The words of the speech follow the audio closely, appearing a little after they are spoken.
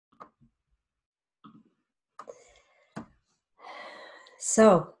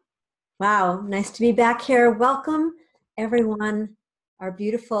So, wow, nice to be back here. Welcome, everyone, our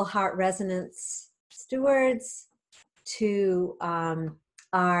beautiful Heart Resonance stewards, to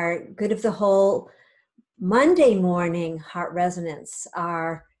our Good of the Whole Monday morning Heart Resonance,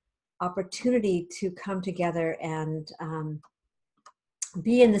 our opportunity to come together and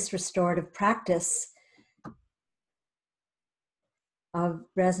be in this restorative practice of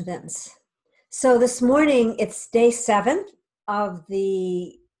resonance. So this morning, it's day 7 of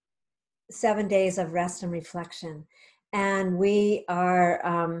the 7 days of rest and reflection. And we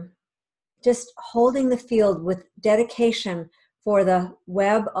are just holding the field with dedication for the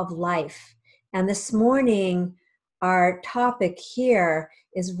web of life. And this morning, our topic here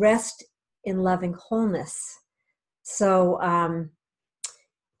is rest in loving wholeness. So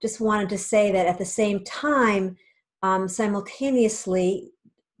just wanted to say that at the same time, simultaneously,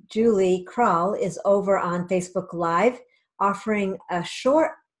 Julie Krull is over on Facebook Live offering a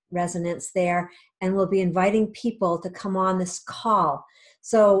short resonance there, and we'll be inviting people to come on this call.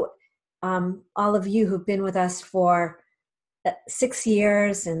 So all of you who've been with us for 6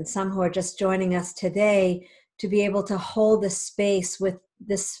 years and some who are just joining us today, to be able to hold this space with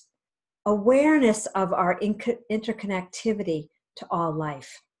this awareness of our interconnectivity to all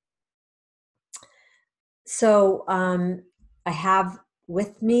life. So I have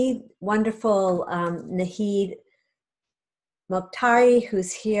with me wonderful Mohktari,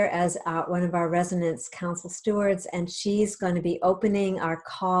 who's here as one of our Resonance Council stewards, and she's going to be opening our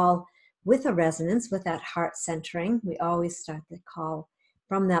call with a resonance, with that heart centering. We always start the call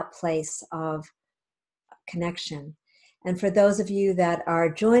from that place of connection. And for those of you that are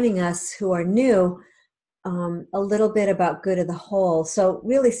joining us who are new, a little bit about Good of the Whole. So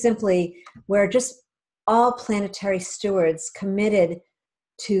really simply, we're just all planetary stewards committed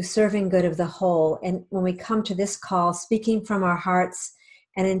to serving good of the whole. And when we come to this call, speaking from our hearts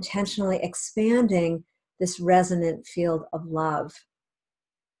and intentionally expanding this resonant field of love.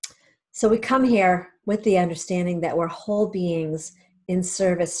 So we come here with the understanding that we're whole beings in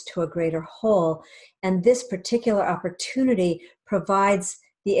service to a greater whole. And this particular opportunity provides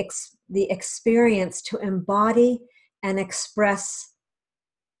the experience to embody and express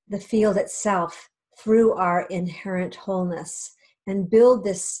the field itself through our inherent wholeness, and build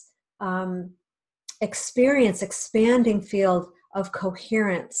this expanding field of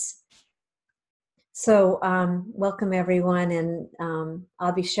coherence. So welcome everyone, and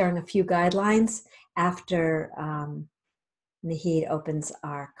I'll be sharing a few guidelines after Nahid opens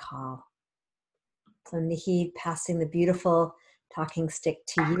our call. So Nahid, passing the beautiful talking stick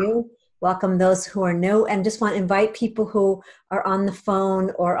to you. Welcome those who are new, and just want to invite people who are on the phone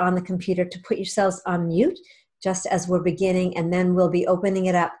or on the computer to put yourselves on mute just as we're beginning, and then we'll be opening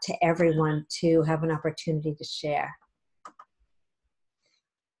it up to everyone to have an opportunity to share.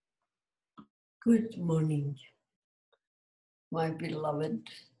 Good morning, my beloved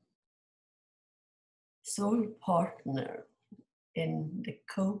soul partner in the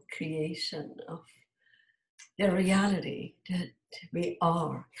co-creation of the reality that we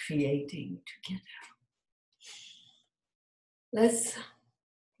are creating together.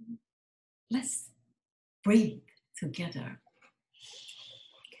 Let's breathe together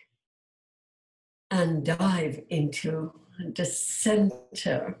and dive into the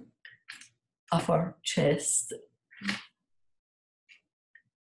center of our chest,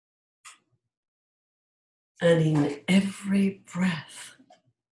 and in every breath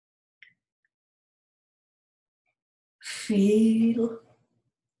feel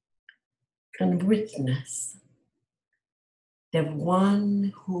and witness the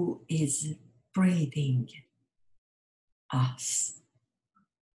one who is breathing us.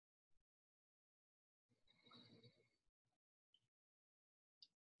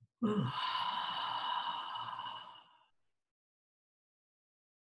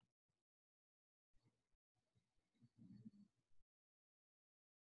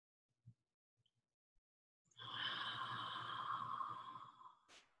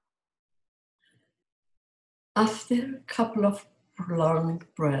 After a couple of prolonged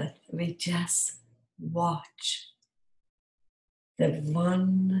breaths, we just watch the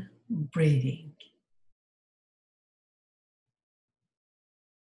one breathing.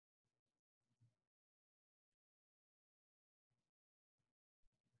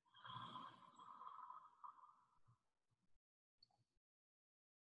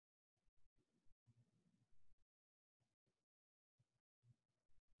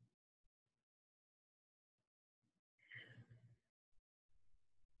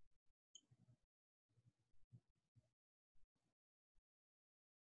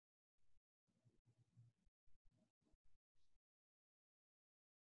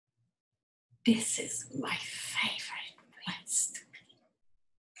 this is my favorite place to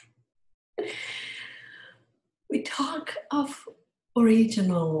be. We talk of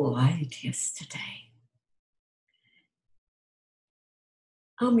original light yesterday.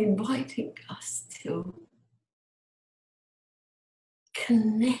 I'm inviting us to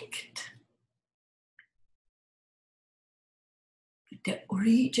connect with the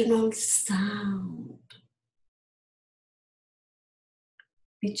original sound,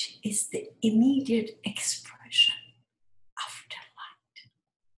 which is the immediate expression of the light.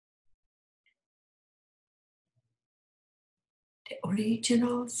 The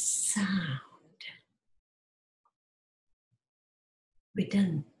original sound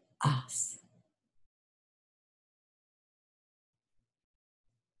within us.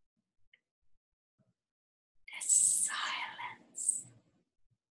 The silence.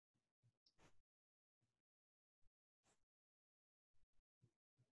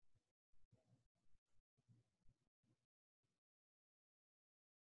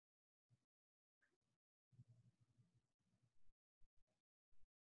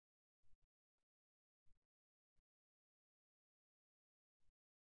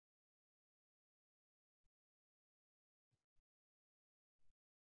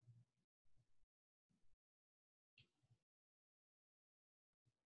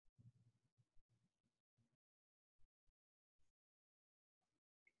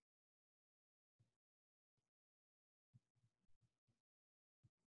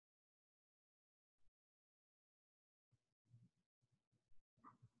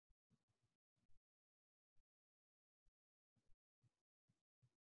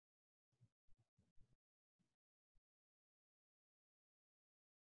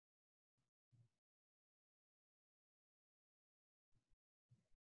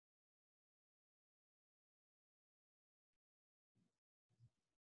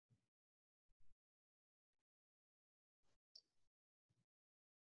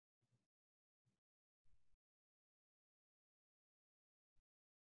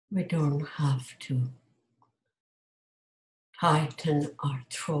 We don't have to tighten our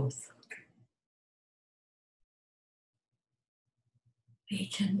throat. We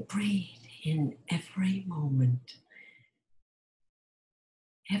can breathe in every moment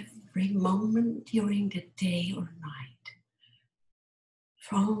during the day or night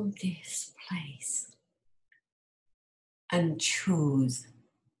from this place and choose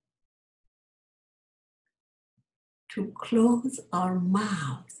to close our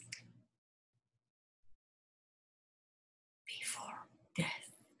mouth before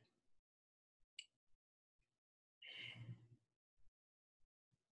death.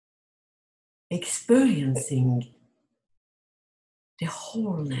 Experiencing the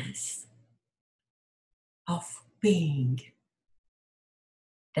wholeness of being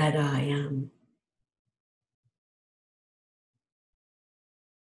that I am.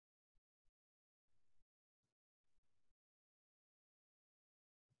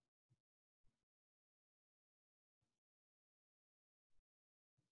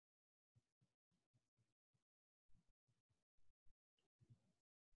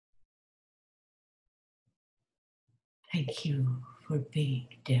 Thank you for being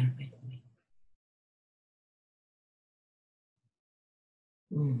there with me.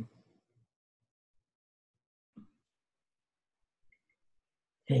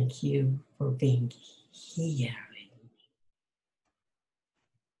 Thank you for being here with me.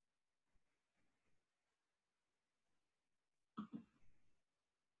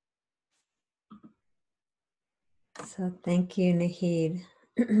 So thank you, Nahid.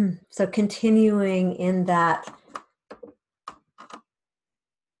 So continuing in that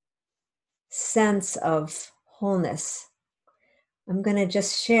sense of wholeness, I'm going to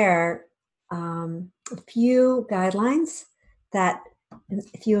just share a few guidelines that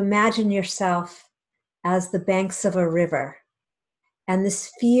if you imagine yourself as the banks of a river, and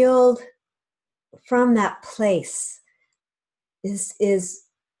this field from that place is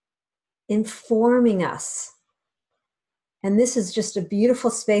informing us. And this is just a beautiful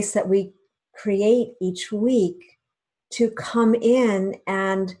space that we create each week to come in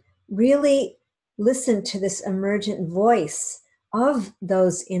and really listen to this emergent voice of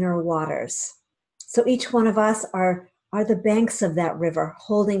those inner waters. So each one of us are the banks of that river,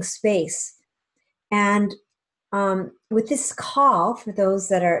 holding space. And with this call, for those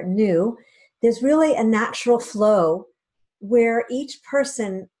that are new, there's really a natural flow where each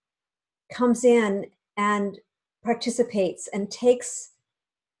person comes in and participates and takes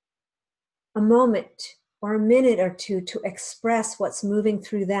a moment or a minute or two to express what's moving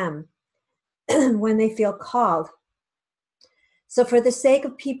through them when they feel called. So for the sake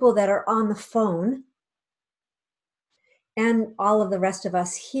of people that are on the phone and all of the rest of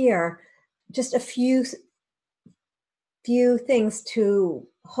us here, just a few things to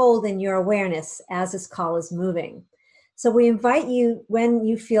hold in your awareness as this call is moving. So we invite you, when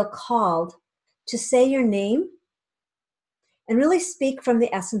you feel called, to say your name and really speak from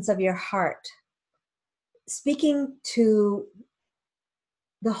the essence of your heart, speaking to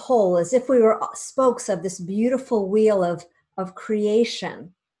the whole as if we were spokes of this beautiful wheel of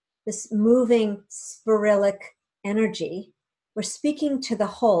creation, this moving spiralic energy. We're speaking to the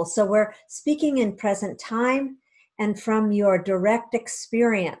whole. So we're speaking in present time and from your direct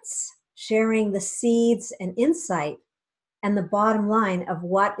experience, sharing the seeds and insight and the bottom line of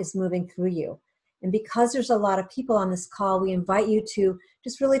what is moving through you. And because there's a lot of people on this call, we invite you to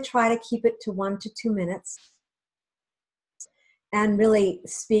just really try to keep it to 1 to 2 minutes and really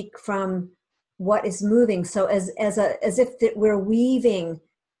speak from what is moving. So as if that we're weaving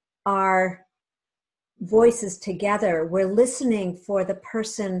our voices together, we're listening for the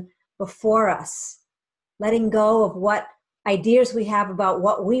person before us, letting go of what ideas we have about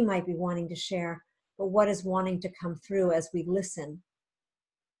what we might be wanting to share, but what is wanting to come through as we listen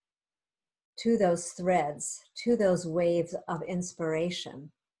to those threads, to those waves of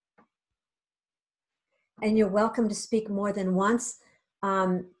inspiration. And you're welcome to speak more than once.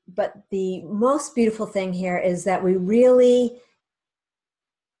 But the most beautiful thing here is that we really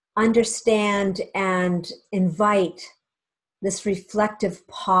understand and invite this reflective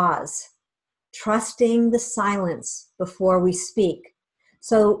pause, trusting the silence before we speak.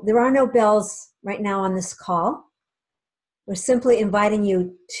 So there are no bells right now on this call. We're simply inviting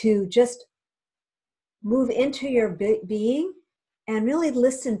you to just move into your being and really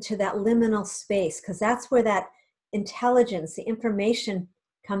listen to that liminal space, because that's where that intelligence, the information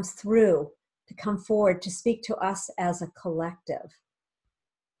comes through to come forward to speak to us as a collective.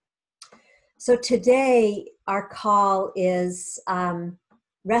 So today our call is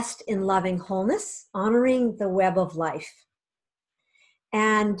Rest in Loving Wholeness, Honoring the Web of Life.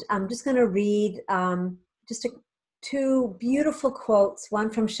 And I'm just going to read two beautiful quotes,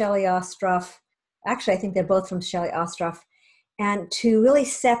 one from Shelley Ostroff. Actually, I think they're both from Shelley Ostroff. And to really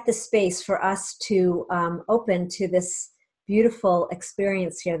set the space for us to open to this beautiful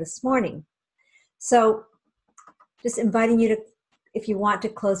experience here this morning. So just inviting you to, if you want to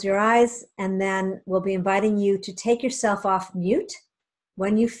close your eyes, and then we'll be inviting you to take yourself off mute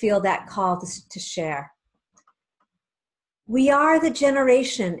when you feel that call to share. We are the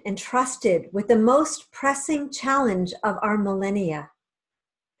generation entrusted with the most pressing challenge of our millennia.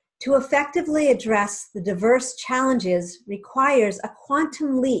 To effectively address the diverse challenges requires a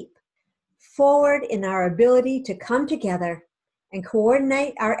quantum leap forward in our ability to come together and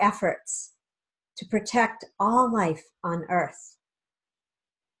coordinate our efforts to protect all life on Earth.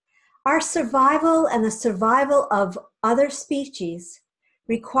 Our survival and the survival of other species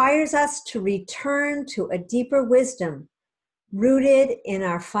requires us to return to a deeper wisdom rooted in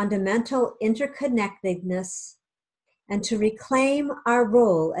our fundamental interconnectedness, and to reclaim our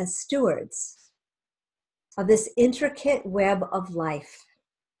role as stewards of this intricate web of life.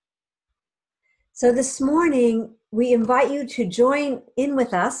 So this morning, we invite you to join in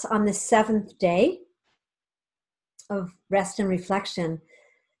with us on the 7th day of rest and reflection,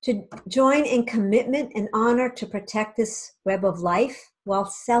 to join in commitment and honor to protect this web of life while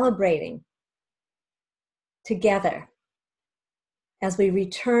celebrating together as we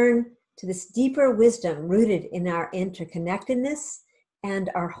return to this deeper wisdom rooted in our interconnectedness and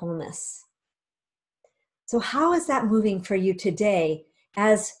our wholeness. So how is that moving for you today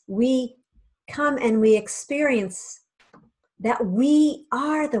as we come and we experience that we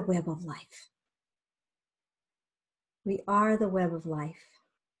are the web of life? We are the web of life.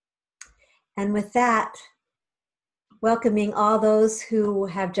 And with that, welcoming all those who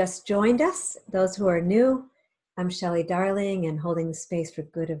have just joined us, those who are new. I'm Shelley Darling, and holding the space for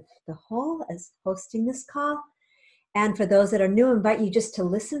good of the whole as hosting this call. And for those that are new, I invite you just to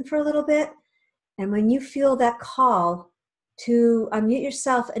listen for a little bit. And when you feel that call, to unmute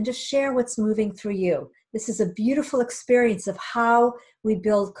yourself and just share what's moving through you. This is a beautiful experience of how we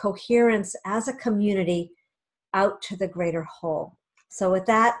build coherence as a community out to the greater whole. So with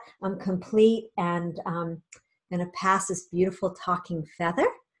that, I'm complete, and I'm going to pass this beautiful talking feather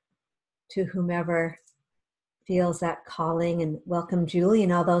to whomever feels that calling. And welcome Julie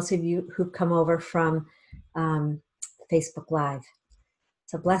and all those of you who've come over from Facebook Live.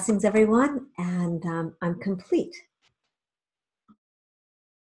 So blessings everyone, and I'm complete.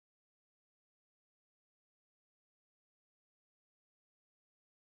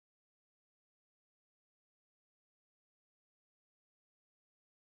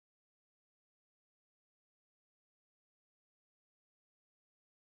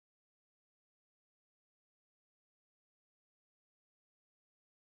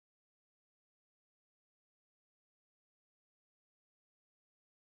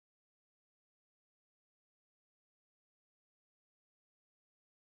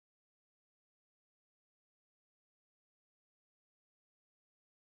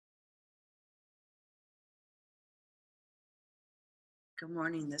 Good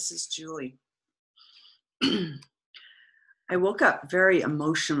morning. This is Julie. I woke up very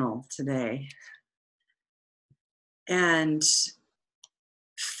emotional today and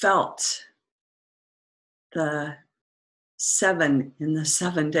felt the 7 in the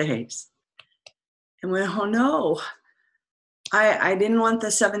 7 days and went, oh no, I didn't want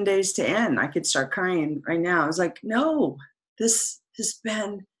the 7 days to end. I could start crying right now. I was like, no, this has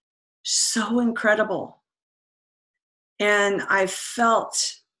been so incredible. And I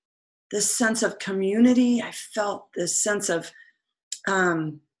felt this sense of community. I felt this sense of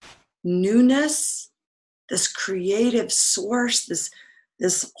newness, this creative source,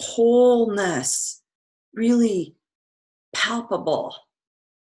 this wholeness, really palpable.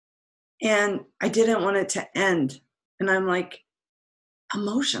 And I didn't want it to end. And I'm like,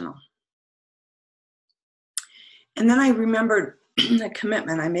 emotional. And then I remembered a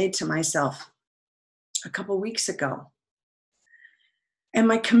commitment I made to myself a couple weeks ago. And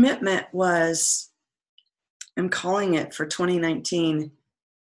my commitment was, I'm calling it for 2019,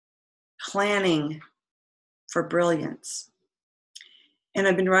 planning for brilliance. And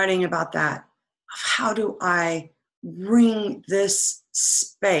I've been writing about that. Of how do I bring this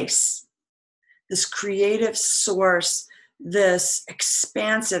space, this creative source, this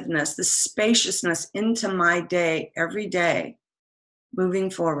expansiveness, this spaciousness into my day every day, moving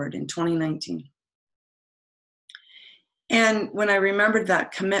forward in 2019. And when I remembered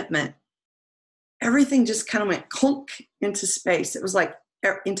that commitment, everything just kind of went clunk into space. It was like,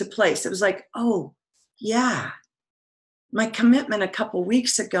 into place. It was like, oh, yeah, my commitment a couple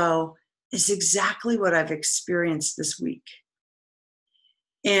weeks ago is exactly what I've experienced this week.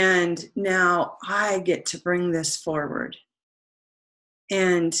 And now I get to bring this forward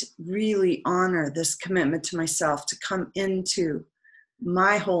and really honor this commitment to myself to come into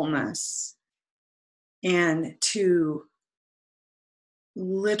my wholeness and to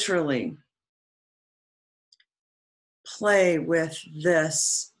literally play with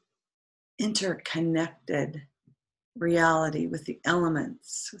this interconnected reality with the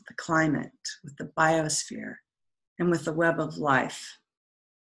elements, with the climate, with the biosphere, and with the web of life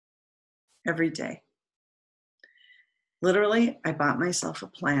every day. Literally, I bought myself a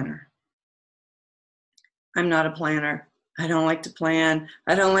planner. I'm not a planner. I don't like to plan.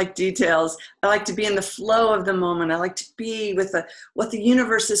 I don't like details. I like to be in the flow of the moment. I like to be with what the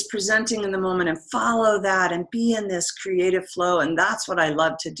universe is presenting in the moment and follow that and be in this creative flow. And that's what I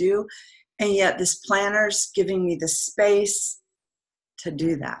love to do. And yet this planner's giving me the space to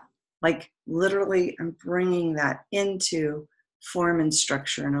do that. Like literally, I'm bringing that into form and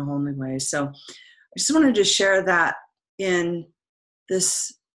structure in a whole new way. So I just wanted to share that in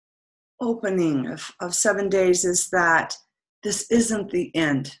this opening of 7 days, is that this isn't the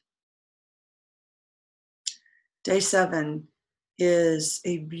end. Day 7 is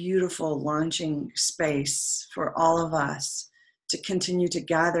a beautiful launching space for all of us to continue to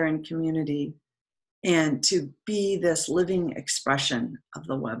gather in community and to be this living expression of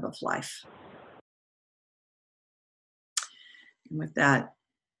the web of life. And with that,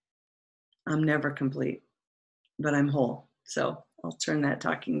 I'm never complete, but I'm whole. So I'll turn that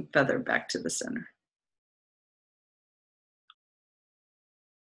talking feather back to the center.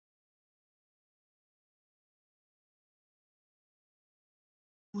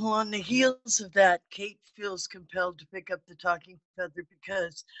 Well, on the heels of that, Kate feels compelled to pick up the talking feather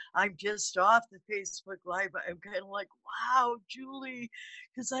because I'm just off the Facebook Live. I'm kind of like, wow, Julie,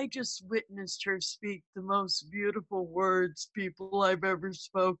 because I just witnessed her speak the most beautiful words, people I've ever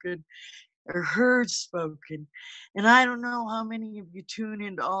spoken or heard spoken. And I don't know how many of you tune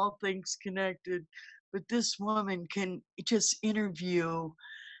into All Things Connected, but this woman can just interview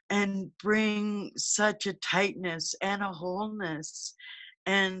and bring such a tightness and a wholeness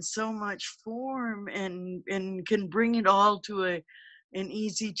and so much form and can bring it all to an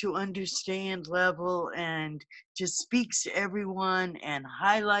easy to understand level and just speaks to everyone and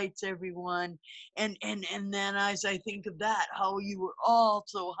highlights everyone and then as I think of that, how you were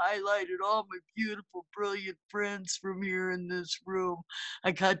also highlighted all my beautiful brilliant friends from here in this room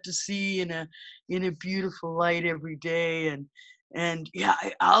I got to see in a beautiful light every day. And yeah,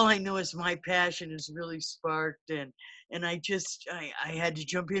 all I know is my passion is really sparked, and I had to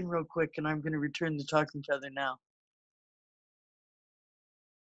jump in real quick, and I'm going to return the talking feather now.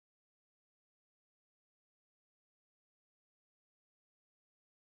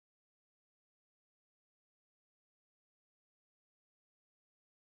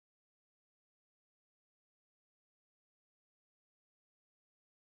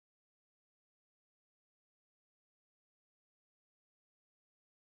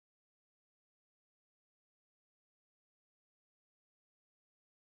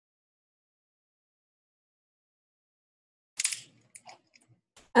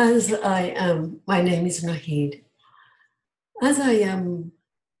 As I am, my name is Nahid. As I am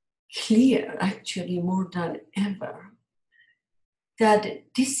clear, actually more than ever, that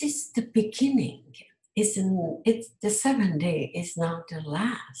this is the beginning. It's the 7th day is not the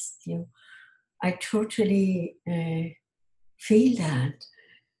last. I totally feel that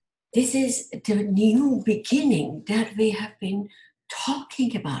this is the new beginning, that we have been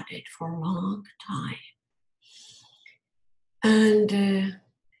talking about it for a long time. And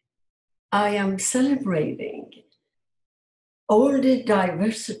I am celebrating all the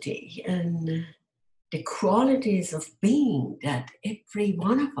diversity and the qualities of being that every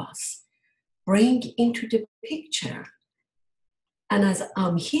one of us bring into the picture. And as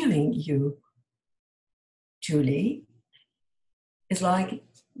I'm hearing you, Julie, it's like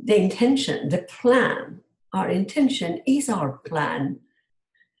the intention, the plan, our intention is our plan,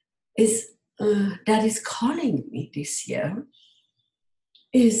 is that is calling me this year,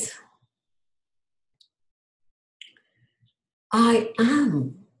 is I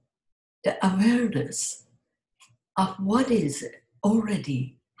am the awareness of what is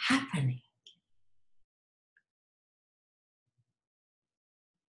already happening.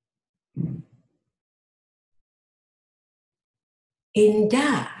 In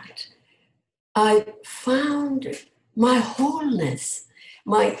that, I found my wholeness,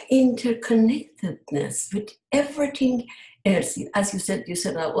 my interconnectedness with everything else. As you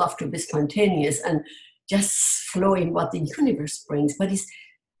said, I love to be spontaneous and just flow in what the universe brings. But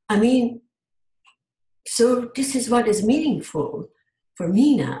so this is what is meaningful for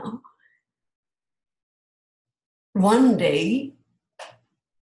me now. One day,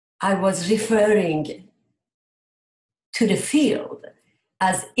 I was referring to the field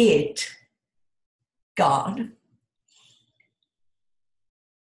as it, God.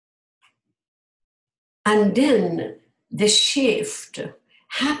 And then the shift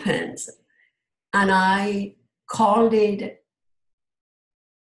happens, and I called it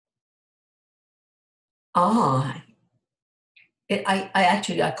I.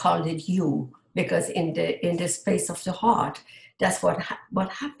 I called it you, because in the space of the heart, that's what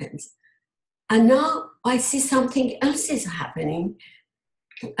happens. And now I see something else is happening,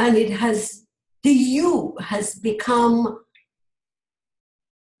 and the you has become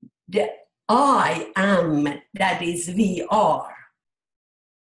the I am, that is we are.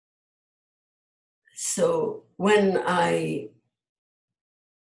 So when I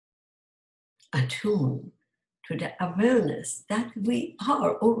attune to the awareness that we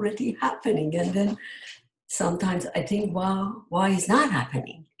are already happening, and then sometimes I think, wow, why is not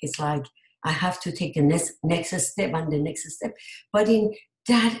happening? It's like I have to take the next step and the next step. But in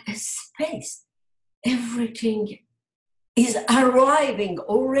that space, everything is arriving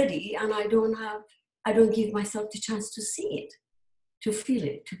already, and I don't give myself the chance to see it, to feel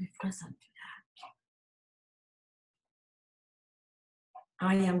it, to be present to that.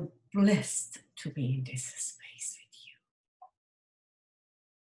 I am blessed to be in this space with you.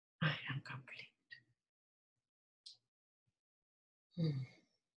 I am complete.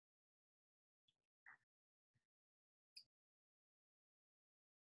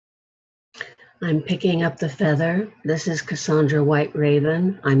 I'm picking up the feather. This is Cassandra White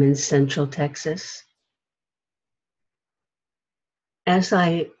Raven. I'm in Central Texas. As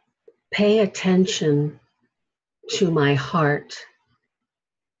I pay attention to my heart,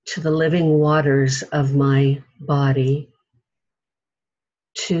 to the living waters of my body,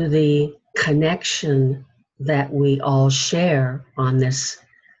 to the connection that we all share on this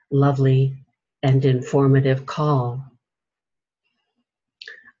lovely and informative call,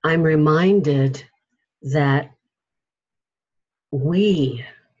 I'm reminded that we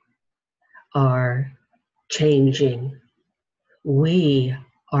are changing. We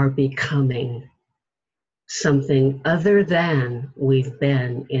are becoming something other than we've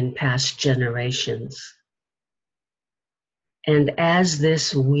been in past generations. And as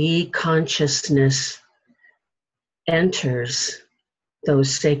this we consciousness enters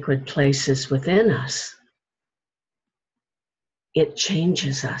those sacred places within us, it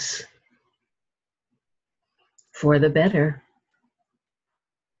changes us for the better,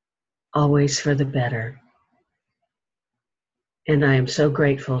 always for the better. And I am so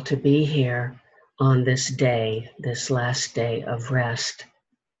grateful to be here on this day, this last day of rest.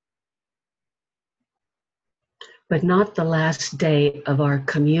 But not the last day of our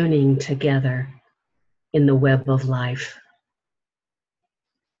communing together in the web of life.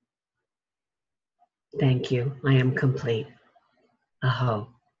 Thank you. I am complete. Aho.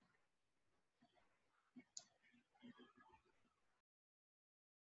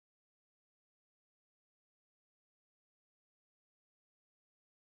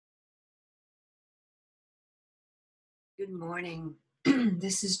 Good morning.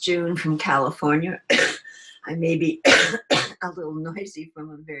 This is June from California. I may be a little noisy from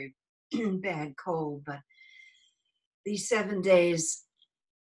a very bad cold, but these 7 days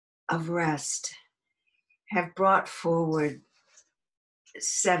of rest have brought forward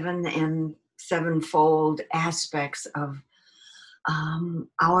sevenfold aspects of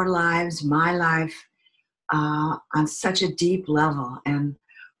our lives, my life, on such a deep level. And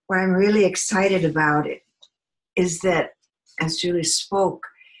what I'm really excited about it is that, as Julie spoke,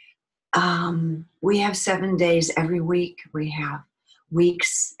 we have 7 days every week. We have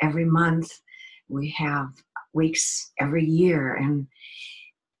weeks every month. We have weeks every year. And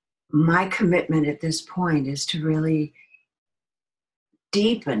my commitment at this point is to really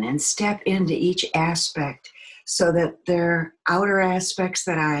deepen and step into each aspect so that there are outer aspects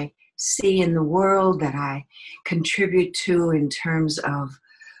that I see in the world, that I contribute to in terms of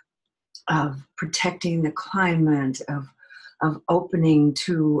protecting the climate, of opening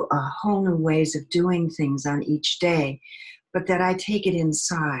to whole new ways of doing things on each day, but that I take it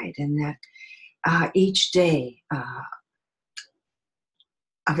inside, and that each day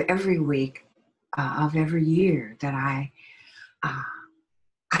of every week, of every year, that I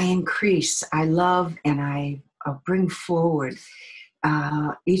increase, I love, and I bring forward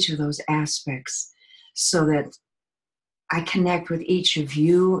each of those aspects so that I connect with each of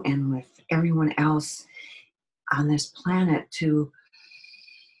you and with everyone else on this planet to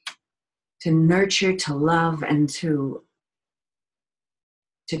nurture, to love, and to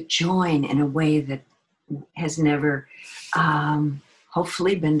join in a way that has never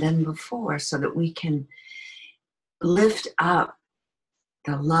hopefully been done before, so that we can lift up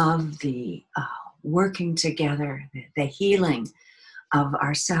the love, the working together, the healing of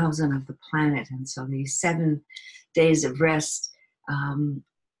ourselves and of the planet. And so these 7 days of rest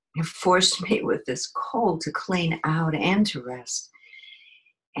have forced me with this cold to clean out and to rest,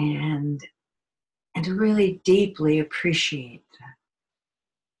 and to really deeply appreciate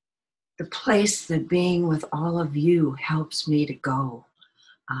the place that being with all of you helps me to go.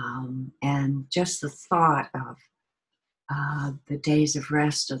 And just the thought of the days of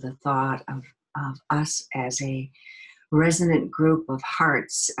rest, or the thought of us as a resonant group of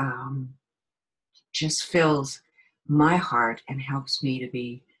hearts, just fills my heart and helps me to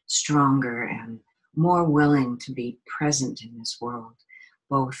be stronger and more willing to be present in this world,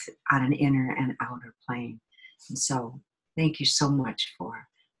 both on an inner and outer plane. And so thank you so much for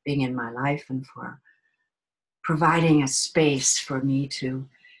being in my life and for providing a space for me to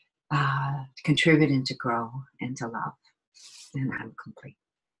contribute and to grow and to love. And I'm complete.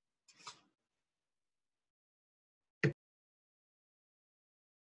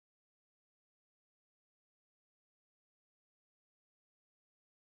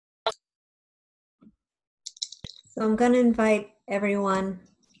 So I'm going to invite everyone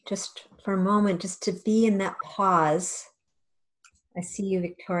just for a moment, just to be in that pause. I see you,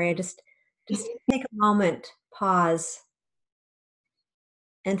 Victoria. Just take a moment, pause,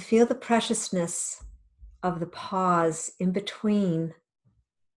 and feel the preciousness of the pause in between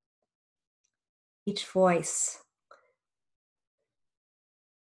each voice.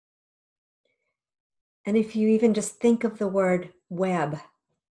 And if you even just think of the word web,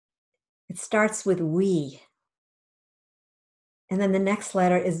 it starts with we. And then the next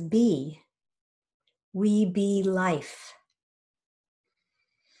letter is B. We be life.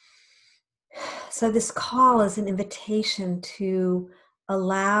 So this call is an invitation to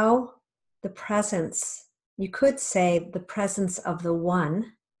allow the presence, you could say the presence of the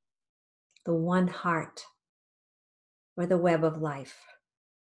one heart, or the web of life.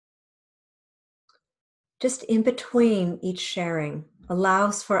 Just in between each sharing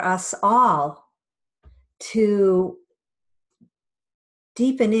allows for us all to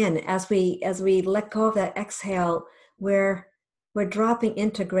deepen in as we let go of that exhale. We're dropping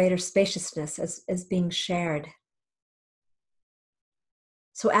into greater spaciousness as being shared.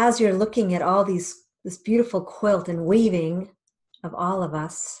 So as you're looking at all this beautiful quilt and weaving of all of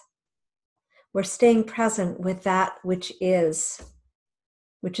us, we're staying present with that which is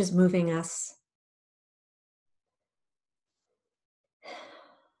moving us.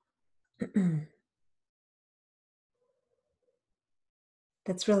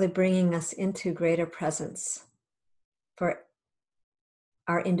 That's really bringing us into greater presence for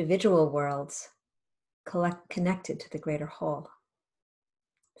our individual worlds, connected to the greater whole.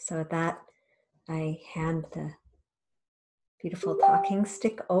 So with that, I hand the beautiful talking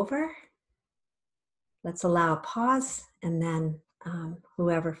stick over. Let's allow a pause, and then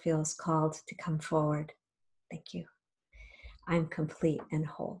whoever feels called to come forward. Thank you. I'm complete and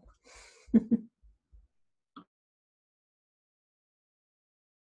whole.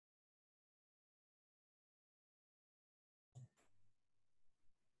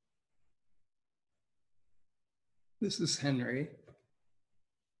 This is Henry.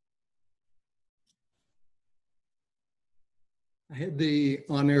 I had the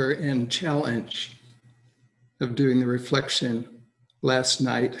honor and challenge of doing the reflection last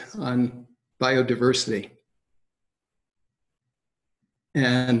night on biodiversity.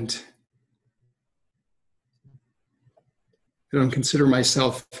 And I don't consider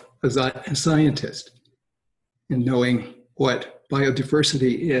myself a scientist in knowing what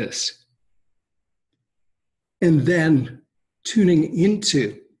biodiversity is. And then tuning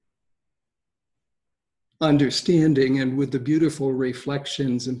into understanding, and with the beautiful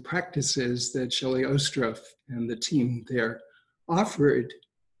reflections and practices that Shelley Ostroff and the team there offered,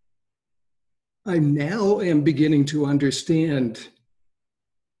 I now am beginning to understand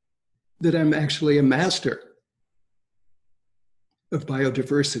that I'm actually a master of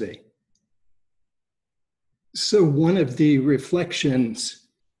biodiversity. So one of the reflections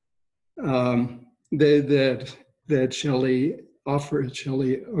that Shelley offered,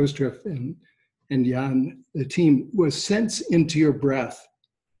 Shelley Ostroff and Jan, the team, was sense into your breath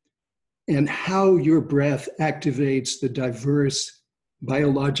and how your breath activates the diverse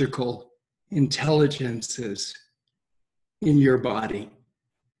biological intelligences in your body.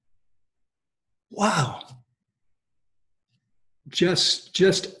 Wow.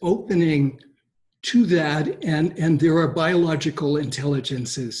 Just opening to that, and there are biological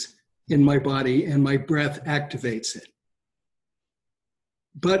intelligences in my body, and my breath activates it.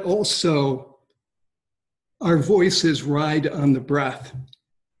 But also, our voices ride on the breath.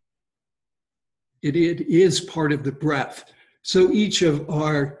 It is part of the breath. So each of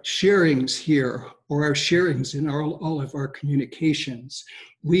our sharings here, or our sharings in all of our communications,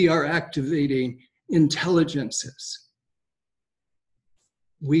 we are activating intelligences.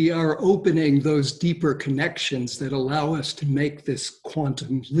 We are opening those deeper connections that allow us to make this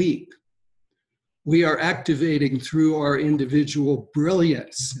quantum leap. We are activating through our individual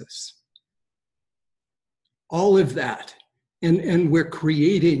brilliances. All of that. And we're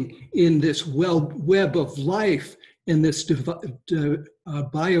creating in this web of life, in this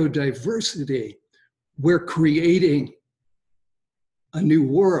biodiversity, we're creating a new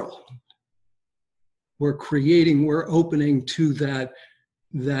world. We're opening to that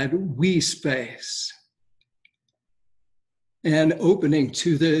we space, and opening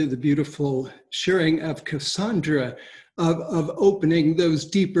to the beautiful sharing of Cassandra of opening those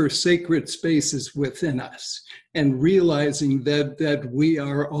deeper sacred spaces within us and realizing that we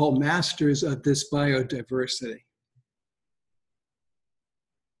are all masters of this biodiversity.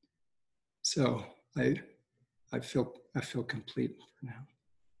 So I feel complete for now.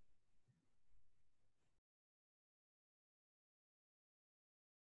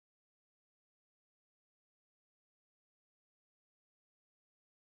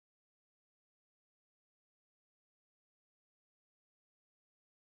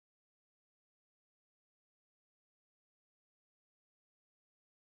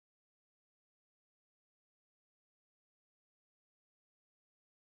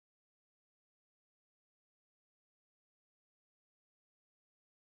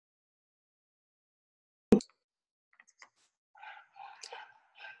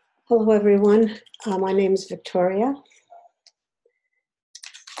 Hello, everyone. My name is Victoria.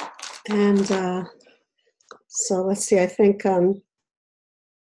 And so let's see, I think I'm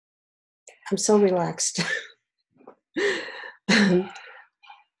so relaxed. I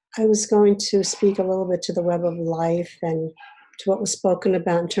was going to speak a little bit to the web of life and to what was spoken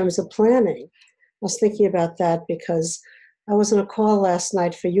about in terms of planning. I was thinking about that because I was on a call last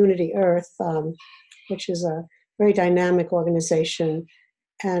night for Unity Earth, which is a very dynamic organization,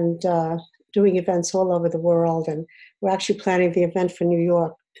 and doing events all over the world. And we're actually planning the event for New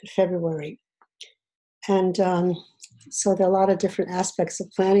York in February. And so there are a lot of different aspects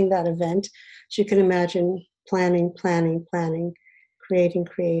of planning that event. As you can imagine, planning,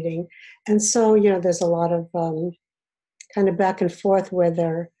 creating. And so, there's a lot of kind of back and forth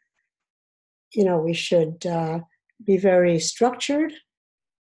whether, we should be very structured,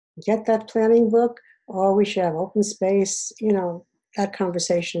 get that planning book, or we should have open space, that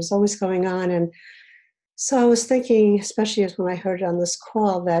conversation is always going on. And so I was thinking, especially when I heard it on this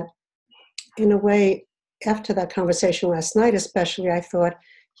call, that in a way, after that conversation last night especially, I thought,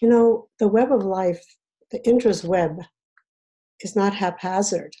 the web of life, the indra's web, is not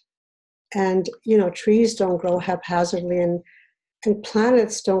haphazard. And, trees don't grow haphazardly, and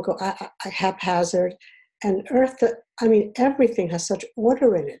planets don't go haphazard. And Earth, everything has such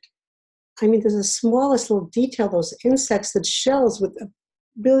order in it. There's the smallest little detail, those insects, the shells with a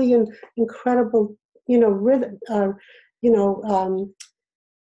billion incredible,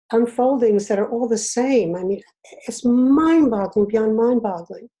 unfoldings that are all the same. I mean, it's mind-boggling, beyond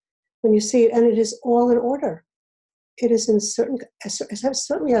mind-boggling when you see it, and it is all in order. It is in certain, it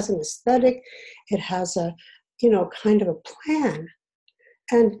certainly has an aesthetic. It has a, kind of a plan.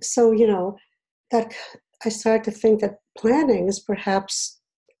 And so, that I started to think that planning is perhaps,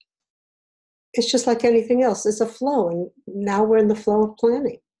 it's just like anything else. It's a flow, and now we're in the flow of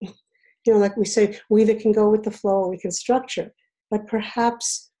planning. Like we say, we either can go with the flow or we can structure. But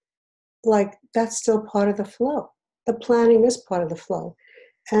perhaps, like, that's still part of the flow. The planning is part of the flow.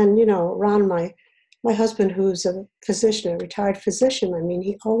 And, Ron, my husband, who's a physician, a retired physician, I mean,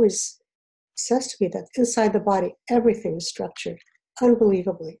 he always says to me that inside the body, everything is structured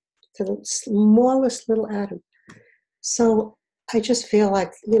unbelievably to the smallest little atom. So I just feel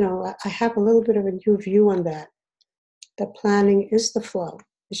like, I have a little bit of a new view on that. That planning is the flow.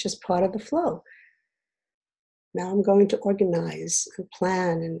 It's just part of the flow. Now I'm going to organize and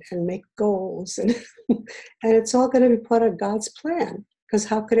plan and make goals. And, and it's all going to be part of God's plan, because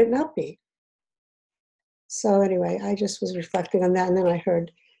how could it not be? So anyway, I just was reflecting on that, and then I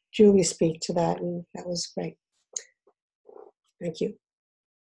heard Julie speak to that, and that was great. Thank you.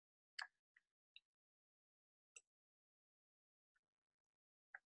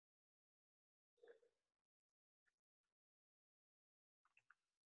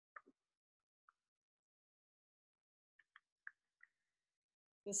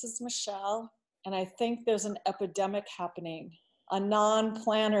 This is Michelle, and I think there's an epidemic happening. A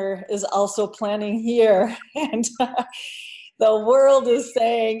non-planner is also planning here, and the world is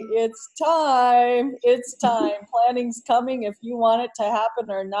saying, it's time, planning's coming. If you want it to happen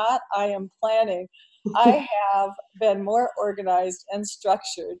or not, I am planning. I have been more organized and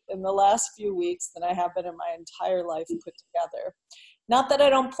structured in the last few weeks than I have been in my entire life put together. Not that I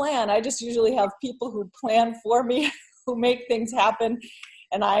don't plan, I just usually have people who plan for me, who make things happen.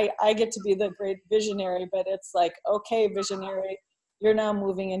 And I get to be the great visionary, but it's like, okay, visionary, you're now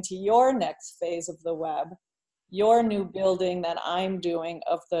moving into your next phase of the web. Your new building that I'm doing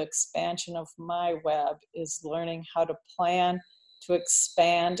of the expansion of my web is learning how to plan, to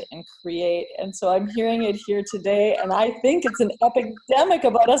expand and create. And so I'm hearing it here today, and I think it's an epidemic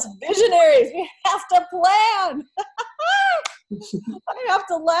about us visionaries. We have to plan. I have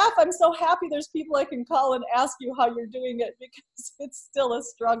to laugh. I'm so happy there's people I can call and ask you how you're doing it, because it's still a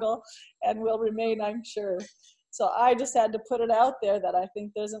struggle and will remain, I'm sure. So I just had to put it out there that I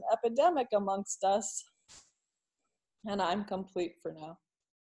think there's an epidemic amongst us, and I'm complete for now.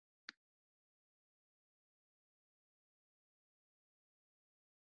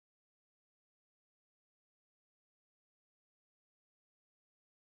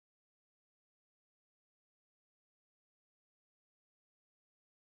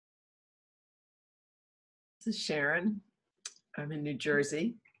 This is Sharon. I'm in New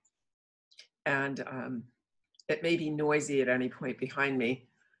Jersey, and it may be noisy at any point behind me,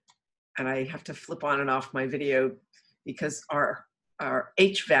 and I have to flip on and off my video because our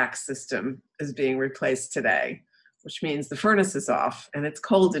HVAC system is being replaced today, which means the furnace is off and it's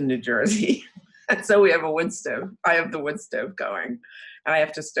cold in New Jersey. And so we have a wood stove. I have the wood stove going, and I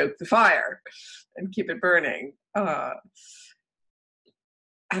have to stoke the fire and keep it burning. And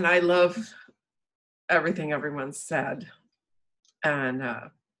I love everything everyone said. And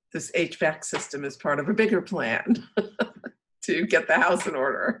this HVAC system is part of a bigger plan to get the house in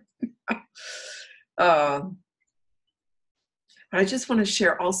order. I just want to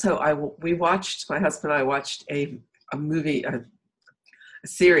share also, my husband and I watched a movie, a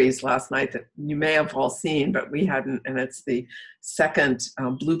series last night that you may have all seen, but we hadn't, and it's the second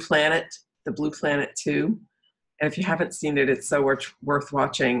Blue Planet, the Blue Planet 2. And if you haven't seen it, it's so worth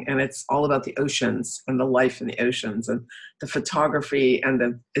watching. And it's all about the oceans and the life in the oceans, and the photography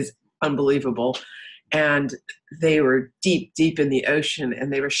is unbelievable. And they were deep, deep in the ocean,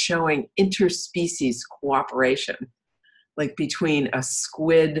 and they were showing interspecies cooperation, like between a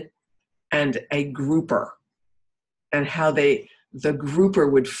squid and a grouper, and how the grouper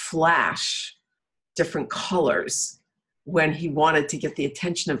would flash different colors when he wanted to get the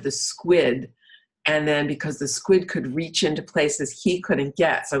attention of the squid. And then because the squid could reach into places he couldn't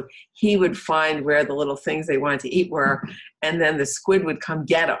get, so he would find where the little things they wanted to eat were, and then the squid would come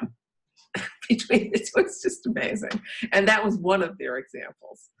get them. Between the two, it's just amazing. And that was one of their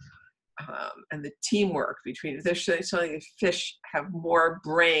examples. And the teamwork between the fish have more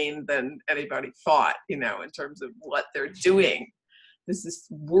brain than anybody thought, in terms of what they're doing. There's this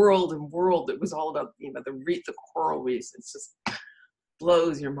world that was all about, the coral reefs. It just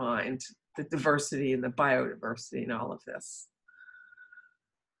blows your mind, the diversity and the biodiversity and all of this.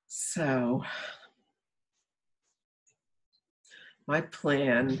 So my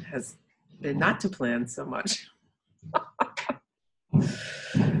plan has been not to plan so much.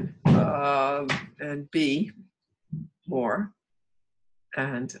 And be more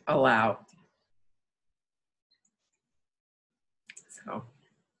and allow. So,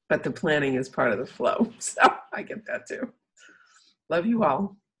 but the planning is part of the flow. So I get that too. Love you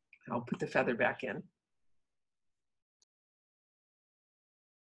all. I'll put the feather back in.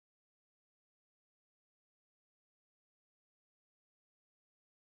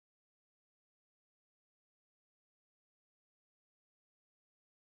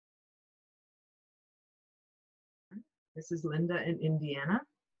 This is Linda in Indiana.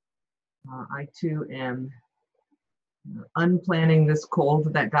 I too am unplanning this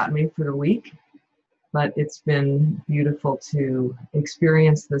cold that got me for the week, but it's been beautiful to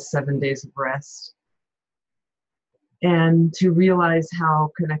experience the 7 days of rest and to realize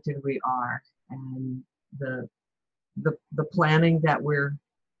how connected we are, and the planning that we're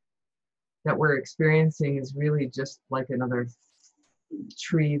experiencing is really just like another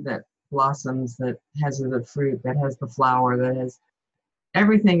tree that blossoms, that has the fruit, that has the flower, that has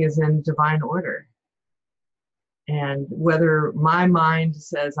everything is in divine order. And whether my mind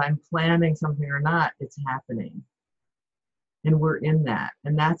says I'm planning something or not, it's happening. And we're in that.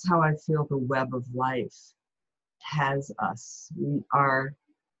 And that's how I feel the web of life has us. We are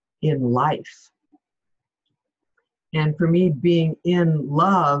in life. And for me, being in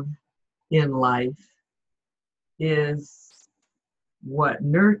love in life is what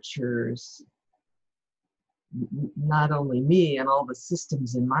nurtures not only me and all the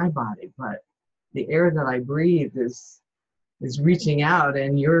systems in my body, but the air that I breathe is reaching out,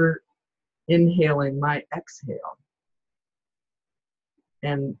 and you're inhaling my exhale.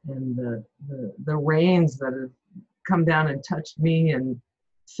 And the rains that have come down and touched me and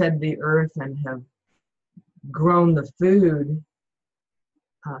fed the earth and have grown the food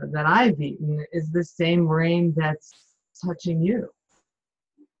that I've eaten is the same rain that's touching you.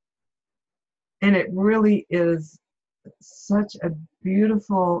 And it really is such a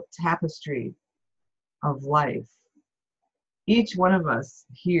beautiful tapestry of life. Each one of us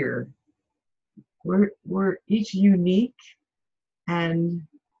here, we're each unique and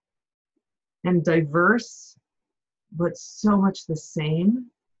diverse, but so much the same.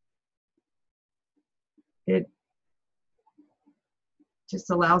 It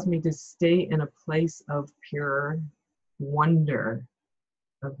just allows me to stay in a place of pure wonder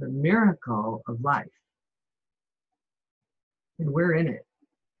of the miracle of life. And we're in it.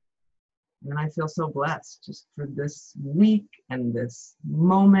 And I feel so blessed just for this week and this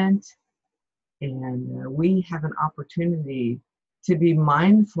moment. And we have an opportunity to be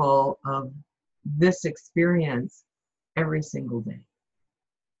mindful of this experience every single day.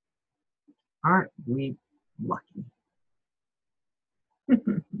 Aren't we lucky?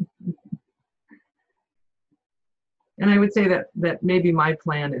 And I would say that maybe my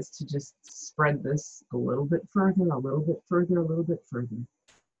plan is to just spread this a little bit further, a little bit further, a little bit further.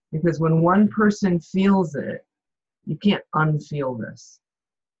 Because when one person feels it, you can't unfeel this.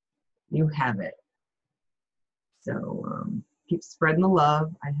 You have it. So keep spreading the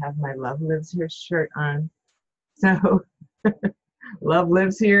love. I have my Love Lives Here shirt on. So love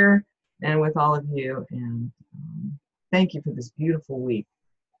lives here and with all of you. And thank you for this beautiful week.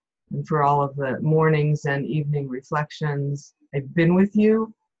 And for all of the mornings and evening reflections. I've been with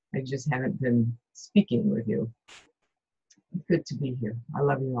you. I just haven't been speaking with you. Good to be here. I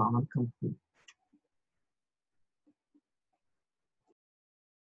love you all. I'm complete.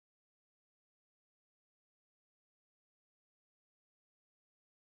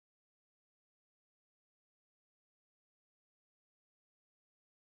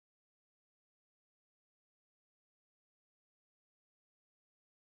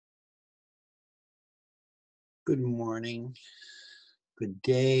 Good morning, good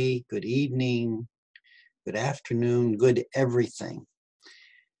day, good evening, good afternoon, good everything.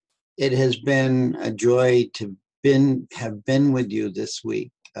 It has been a joy to have been with you this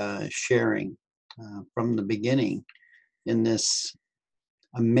week, sharing from the beginning in this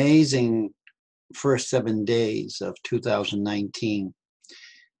amazing first 7 days of 2019.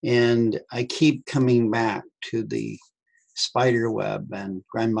 And I keep coming back to the spider web and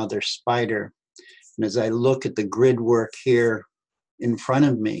grandmother spider. And as I look at the grid work here in front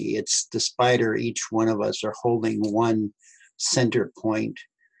of me, it's the spider, each one of us are holding one center point.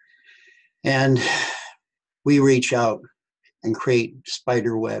 And we reach out and create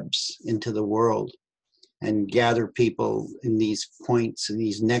spider webs into the world and gather people in these points, in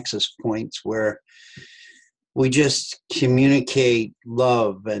these nexus points where we just communicate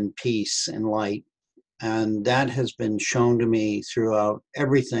love and peace and light And that has been shown to me throughout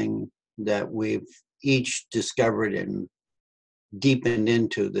everything that we've each discovered and deepened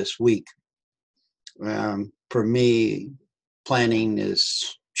into this week. For me, planning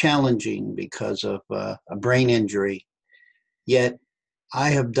is challenging because of a brain injury. Yet I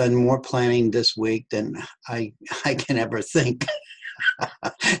have done more planning this week than I can ever think.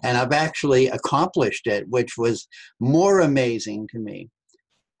 And I've actually accomplished it, which was more amazing to me.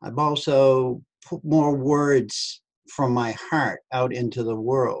 I've also put more words from my heart out into the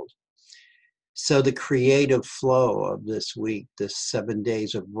world. So the creative flow of this week, this 7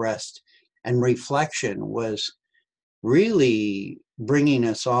 days of rest and reflection, was really bringing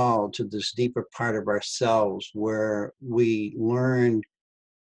us all to this deeper part of ourselves where we learn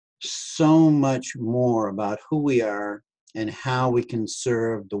so much more about who we are and how we can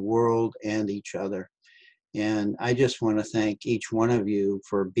serve the world and each other. And I just want to thank each one of you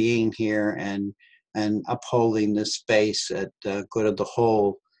for being here and upholding this space at Good of the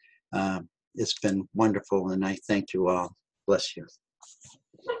Whole. It's been wonderful, and I thank you all. Bless you.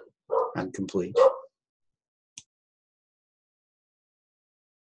 I'm complete.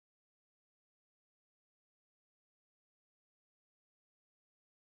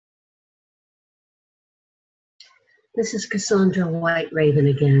 This is Cassandra White Raven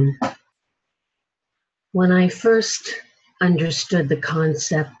again. When I first understood the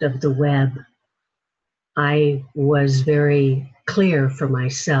concept of the web, I was very clear for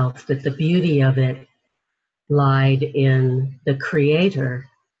myself that the beauty of it lied in the creator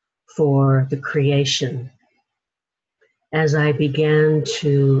for the creation. As I began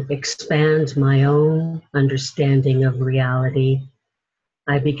to expand my own understanding of reality,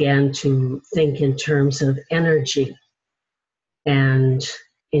 I began to think in terms of energy and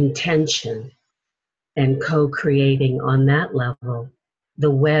intention and co-creating on that level.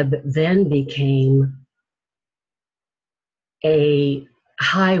 The web then became a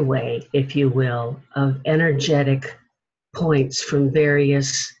highway, if you will, of energetic points from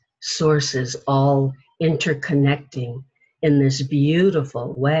various sources, all interconnecting in this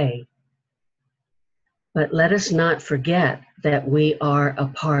beautiful way. But let us not forget that we are a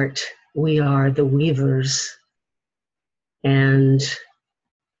part, we are the weavers, and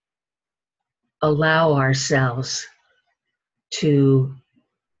allow ourselves to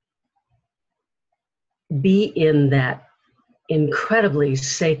be in that incredibly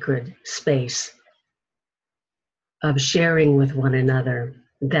sacred space of sharing with one another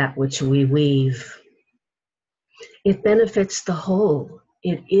that which we weave. It benefits the whole.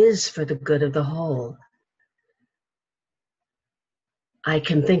 It is for the good of the whole. I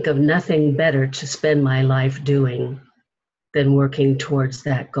can think of nothing better to spend my life doing than working towards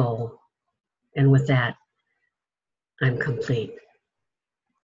that goal. And with that, I'm complete.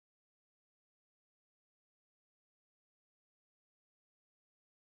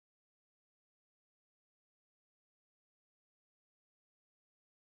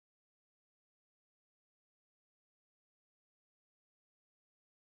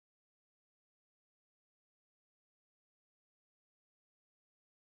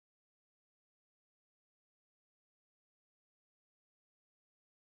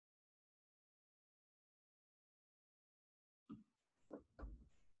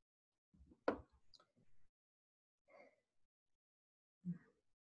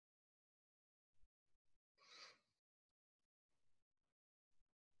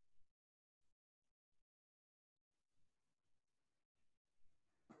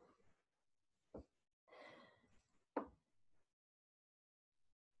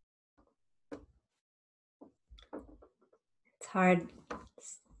 It's hard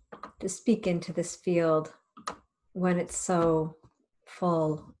to speak into this field when it's so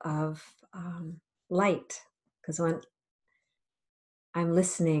full of light, because when I'm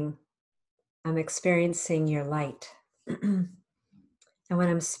listening, I'm experiencing your light. And when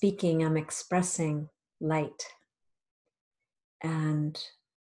I'm speaking, I'm expressing light. And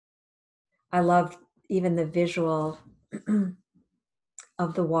I love even the visual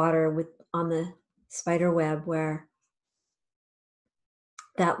of the water on the spider web, where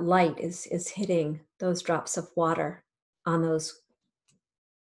that light is hitting those drops of water on those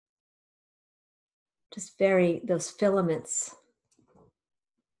those filaments.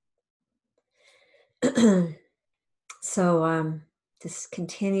 So just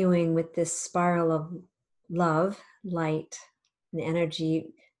continuing with this spiral of love, light, and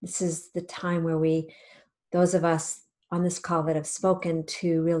energy. This is the time where those of us on this call that have spoken,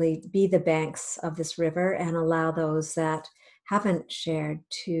 to really be the banks of this river and allow those that haven't shared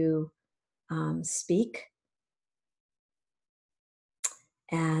to speak.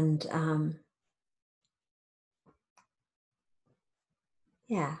 And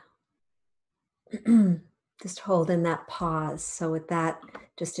Yeah. Just hold in that pause. So with that,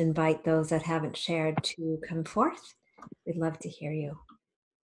 just invite those that haven't shared to come forth. We'd love to hear you.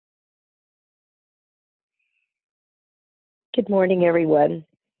 Good morning, everyone.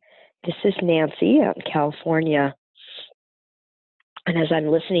 This is Nancy out in California. And as I'm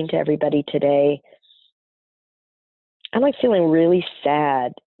listening to everybody today, I'm like feeling really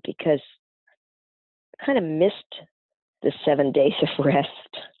sad because I kind of missed the 7 days of rest.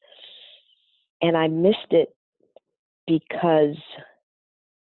 And I missed it because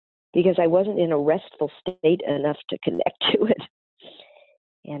I wasn't in a restful state enough to connect to it,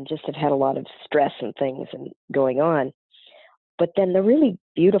 and just have had a lot of stress and things and going on. But then the really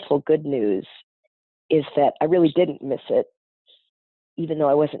beautiful good news is that I really didn't miss it, even though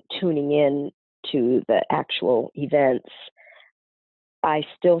I wasn't tuning in to the actual events. I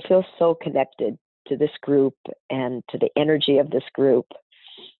still feel so connected to this group and to the energy of this group.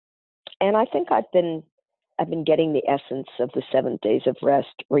 And I think I've been getting the essence of the 7 days of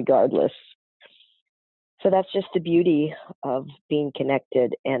rest regardless. So that's just the beauty of being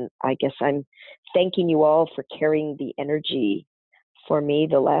connected. And I guess I'm thanking you all for carrying the energy for me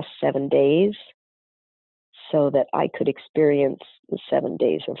the last 7 days so that I could experience the 7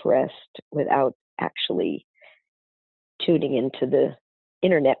 days of rest without actually tuning into the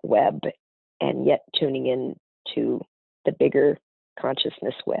internet web and yet tuning in to the bigger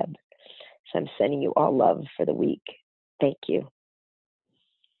consciousness web. So I'm sending you all love for the week. Thank you.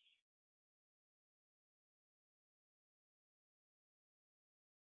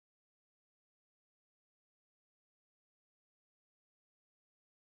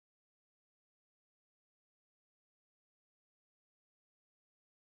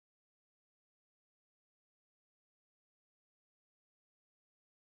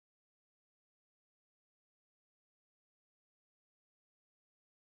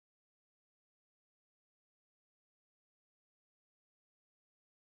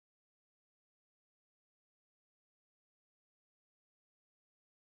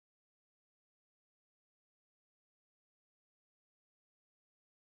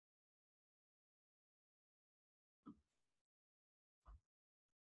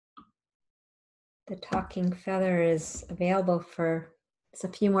 The talking feather is available for a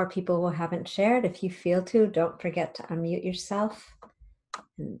few more people who haven't shared. If you feel to, don't forget to unmute yourself.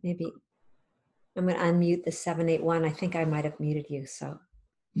 And maybe I'm going to unmute the 781. I think I might have muted you, so.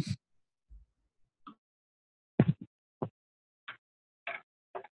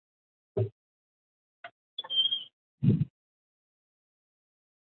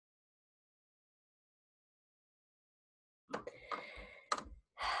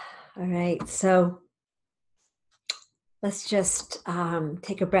 All right, so let's just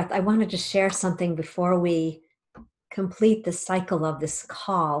take a breath. I wanted to share something before we complete the cycle of this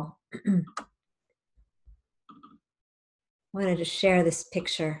call. Wanted to share this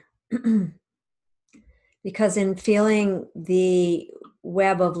picture because in feeling the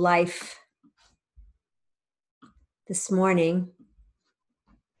web of life this morning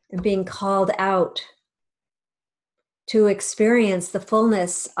and being called out to experience the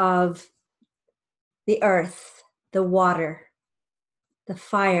fullness of the earth, the water, the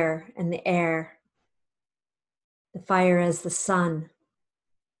fire and the air, the fire as the sun.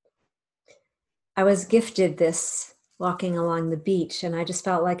 I was gifted this walking along the beach, and I just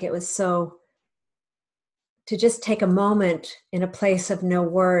felt like it was so to just take a moment in a place of no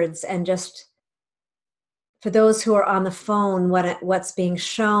words, and just for those who are on the phone, what's being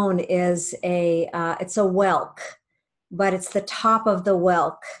shown is it's a whelk, but it's the top of the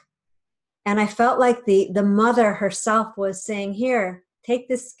whelk. And I felt like the mother herself was saying, here, take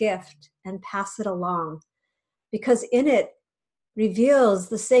this gift and pass it along, because in it reveals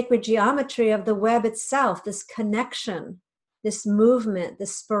the sacred geometry of the web itself, this connection, this movement,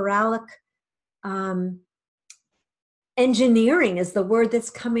 this sporadic engineering is the word that's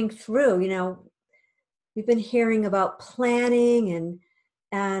coming through. You know, we've been hearing about planning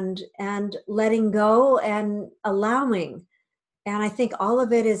and letting go and allowing. And I think all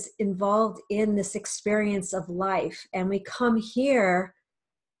of it is involved in this experience of life. And we come here,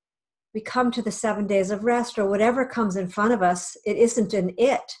 we come to the 7 days of rest or whatever comes in front of us. It isn't an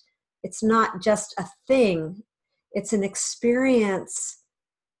it. It's not just a thing. It's an experience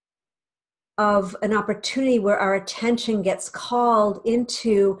of an opportunity where our attention gets called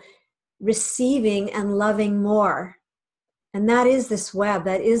into receiving and loving more. And that is this web,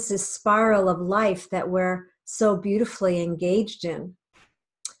 that is this spiral of life that we're so beautifully engaged in.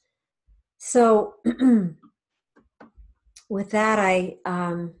 So with that, I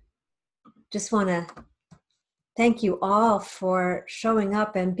just want to thank you all for showing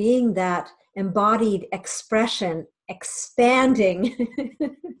up and being that embodied expression, expanding.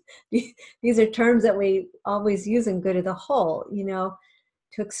 These are terms that we always use in Good of the Whole, you know,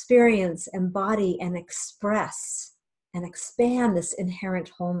 to experience, embody, and express and expand this inherent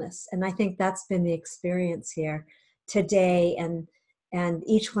wholeness. And I think that's been the experience here today, and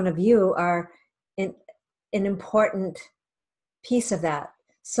each one of you are an important piece of that.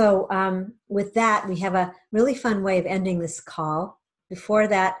 So with that, we have a really fun way of ending this call. Before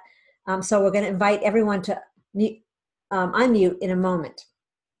that, so we're going to invite everyone to unmute in a moment.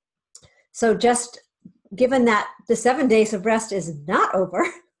 So just given that the 7 days of rest is not over,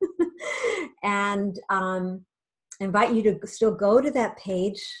 and invite you to still go to that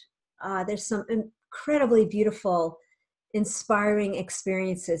page. There's some incredibly beautiful, inspiring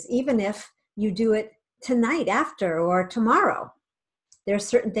experiences, even if you do it tonight after or tomorrow. There are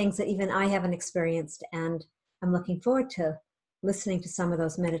certain things that even I haven't experienced, and I'm looking forward to listening to some of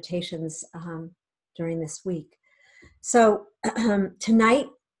those meditations during this week. So tonight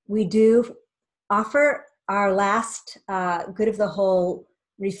we do offer our last Good of the Whole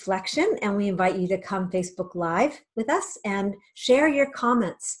reflection, and we invite you to come Facebook Live with us and share your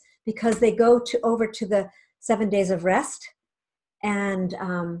comments, because they go over to the 7 days of rest, and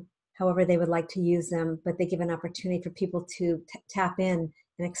however they would like to use them, but they give an opportunity for people to tap in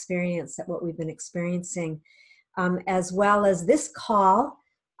and experience what we've been experiencing, as well as this call.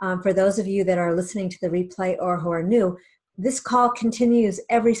 For those of you that are listening to the replay or who are new, this call continues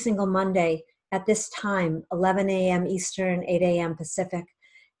every single Monday at this time, 11 a.m. Eastern, 8 a.m. Pacific.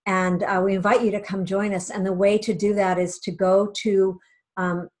 And we invite you to come join us. And the way to do that is to go to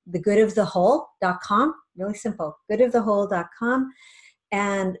thegoodofthewhole.com, really simple, goodofthewhole.com,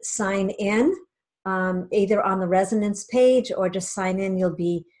 and sign in either on the resonance page or just sign in. You'll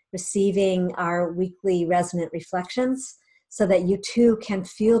be receiving our weekly resonant reflections so that you too can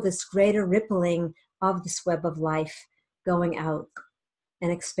feel this greater rippling of this web of life going out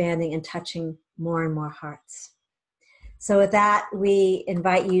and expanding and touching more and more hearts. So with that, we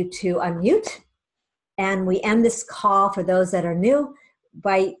invite you to unmute, and we end this call for those that are new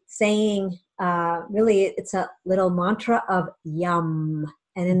by saying, really it's a little mantra of yum.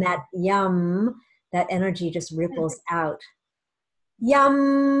 And in that yum, that energy just ripples out.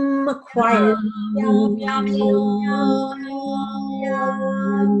 Yum, quiet. Yum, yum, yum, yum, yum,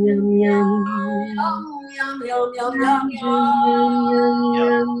 yum, yum, yum, yum,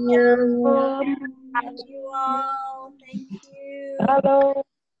 yum, yum. Thank you all. Thank you. Hello.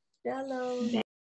 Hello.